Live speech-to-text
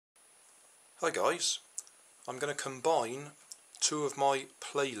Hi guys, I'm going to combine two of my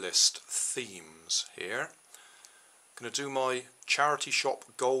playlist themes here. I'm going to do my charity shop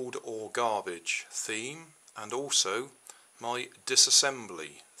gold or garbage theme and also my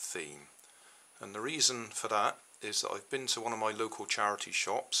disassembly theme. And the reason for that is that I've been to one of my local charity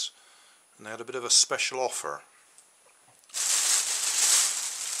shops and they had a bit of a special offer.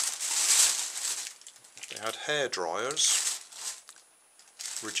 They had hairdryers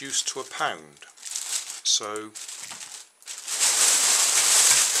reduced to £1. So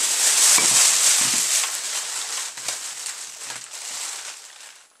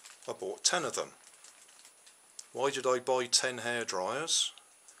I bought 10 of them. Why did I buy 10 hairdryers?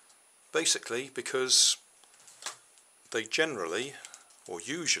 Basically because they generally or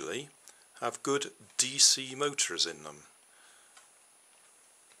usually have good DC motors in them.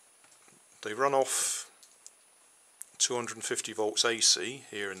 They run off 250 volts AC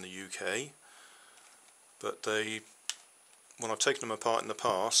here in the UK, but they, when I've taken them apart in the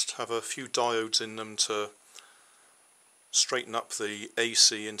past, have a few diodes in them to straighten up the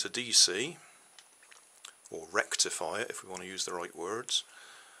AC into DC, or rectify it if we want to use the right words,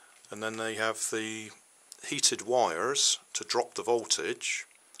 and then they have the heated wires to drop the voltage,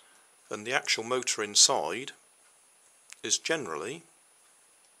 and the actual motor inside is generally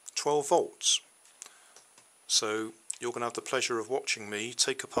 12 volts. So you're going to have the pleasure of watching me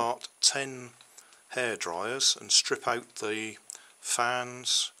take apart 10 hairdryers and strip out the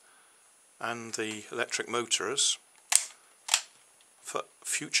fans and the electric motors for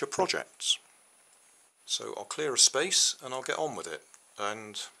future projects. So I'll clear a space and I'll get on with it,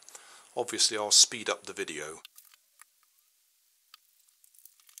 and obviously I'll speed up the video.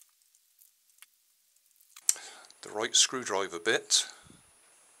 The right screwdriver bit,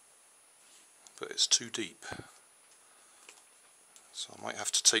 but it's too deep. So I might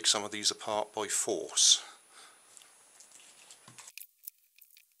have to take some of these apart by force.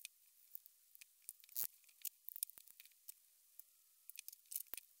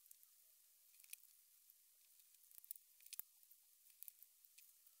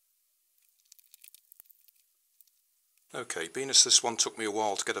 Okay, being as this one took me a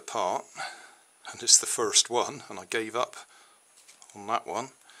while to get apart, and it's the first one, and I gave up on that one,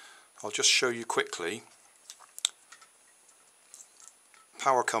 I'll just show you quickly.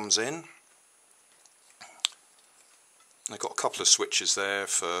 Power comes in. They've got a couple of switches there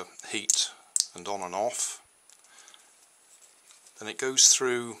for heat and on and off. Then it goes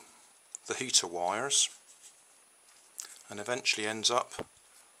through the heater wires and eventually ends up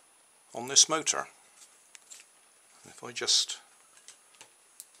on this motor. And if I just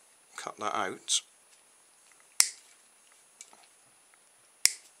cut that out,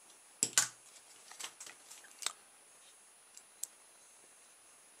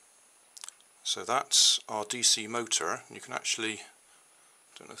 so that's our DC motor. You can actually,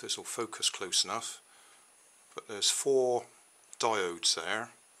 I don't know if this will focus close enough, but there's 4 diodes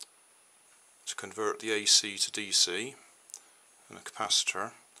there to convert the AC to DC and a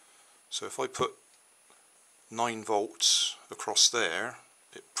capacitor. So if I put 9 volts across there,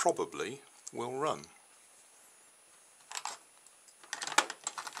 it probably will run.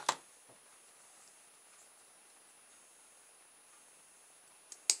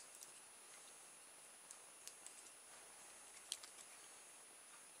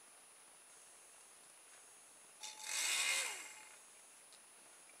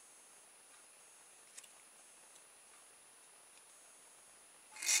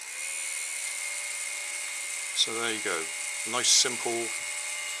 So there you go, a nice simple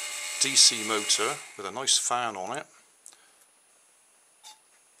DC motor with a nice fan on it.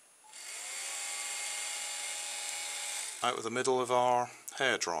 Out of the middle of our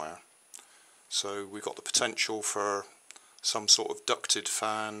hairdryer. So we've got the potential for some sort of ducted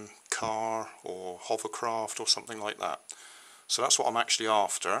fan, car or hovercraft or something like that. So that's what I'm actually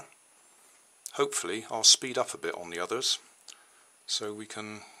after. Hopefully I'll speed up a bit on the others so we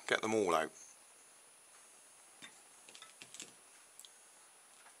can get them all out.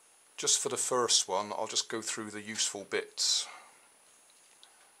 Just for the first one, I'll just go through the useful bits.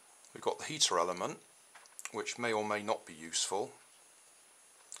 We've got the heater element, which may or may not be useful.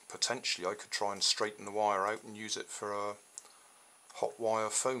 Potentially I could try and straighten the wire out and use it for a hot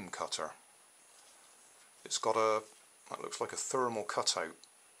wire foam cutter. It's got a, that looks like a thermal cutout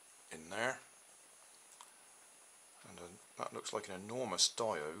in there, and that looks like an enormous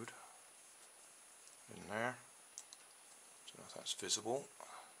diode in there. Don't know if that's visible.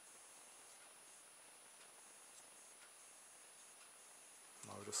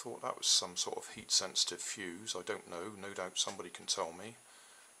 I would have thought that was some sort of heat sensitive fuse. I don't know, no doubt somebody can tell me.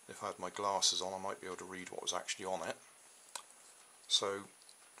 if I had my glasses on I might be able to read what was actually on it. So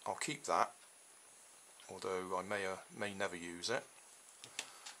I'll keep that, although I may never use it.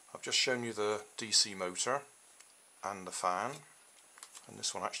 I've just shown you the DC motor and the fan, and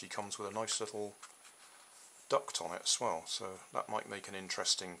this one actually comes with a nice little duct on it as well, so that might make an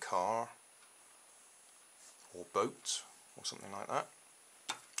interesting car or boat or something like that,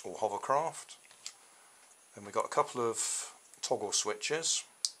 or hovercraft. Then we've got a couple of toggle switches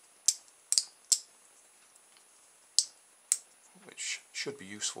which should be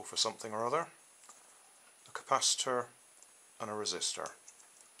useful for something or other, a capacitor and a resistor.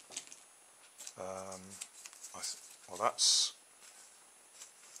 Well, that's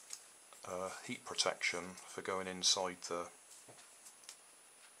heat protection for going inside the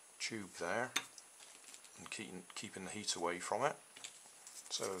tube there and keeping the heat away from it,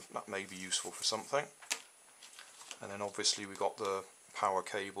 so that may be useful for something. And then obviously we've got the power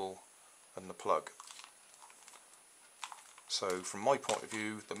cable and the plug. So from my point of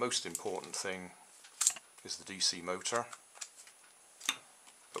view, the most important thing is the DC motor,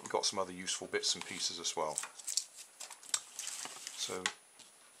 but we've got some other useful bits and pieces as well. So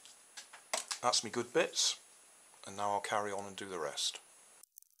that's me good bits, and now I'll carry on and do the rest.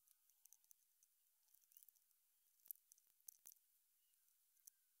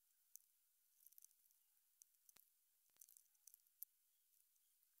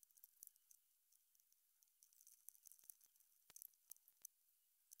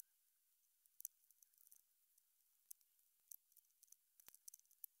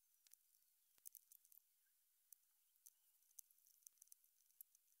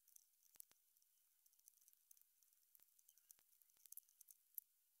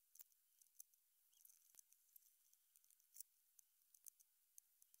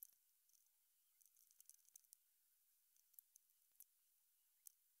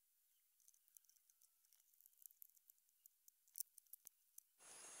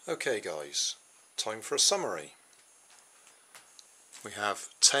 Okay guys, time for a summary. We have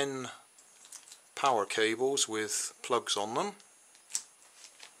 10 power cables with plugs on them.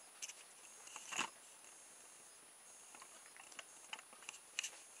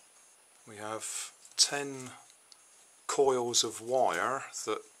 We have 10 coils of wire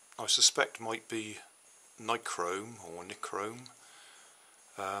that I suspect might be nichrome or nichrome,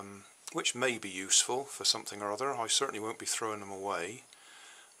 which may be useful for something or other. I certainly won't be throwing them away.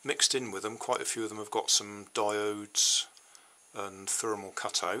 Mixed in with them, quite a few of them have got some diodes and thermal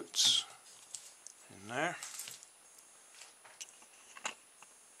cutouts in there.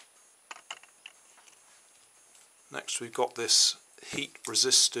 Next we've got this heat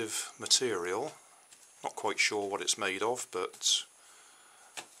resistive material, not quite sure what it's made of, but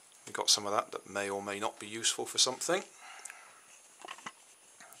we've got some of that may or may not be useful for something.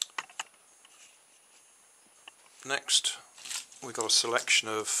 Next we've got a selection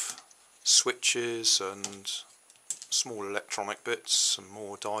of switches and small electronic bits, some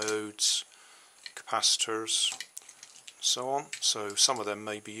more diodes, capacitors, and so on. So some of them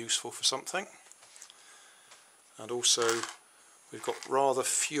may be useful for something. And also we've got rather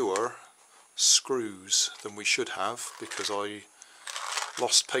fewer screws than we should have, because I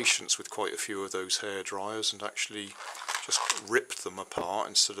lost patience with quite a few of those hairdryers and actually just ripped them apart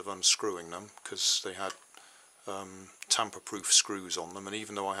instead of unscrewing them, because they had tamper-proof screws on them, and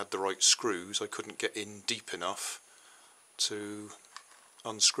even though I had the right screws I couldn't get in deep enough to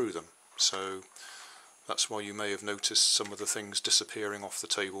unscrew them. So that's why you may have noticed some of the things disappearing off the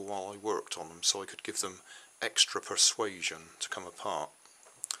table while I worked on them, so I could give them extra persuasion to come apart.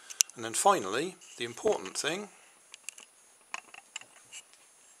 And then finally, the important thing,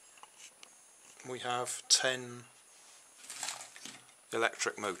 we have 10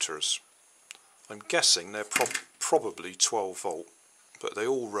 electric motors. I'm guessing they're probably 12 volt, but they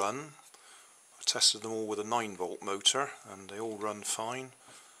all run. I tested them all with a 9 volt motor and they all run fine.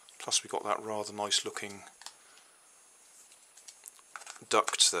 Plus we've got that rather nice looking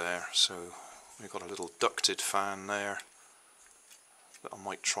duct there, so we've got a little ducted fan there that I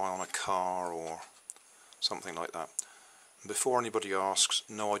might try on a car or something like that. And before anybody asks,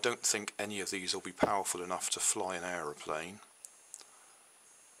 no, I don't think any of these will be powerful enough to fly an aeroplane,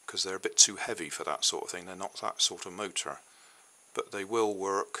 because they're a bit too heavy for that sort of thing. They're not that sort of motor, but they will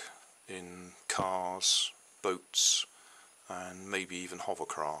work in cars, boats, and maybe even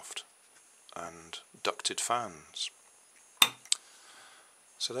hovercraft and ducted fans.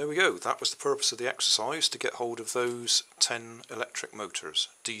 So there we go, that was the purpose of the exercise, to get hold of those 10 electric motors,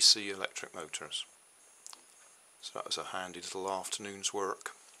 DC electric motors. So that was a handy little afternoon's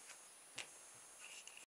work.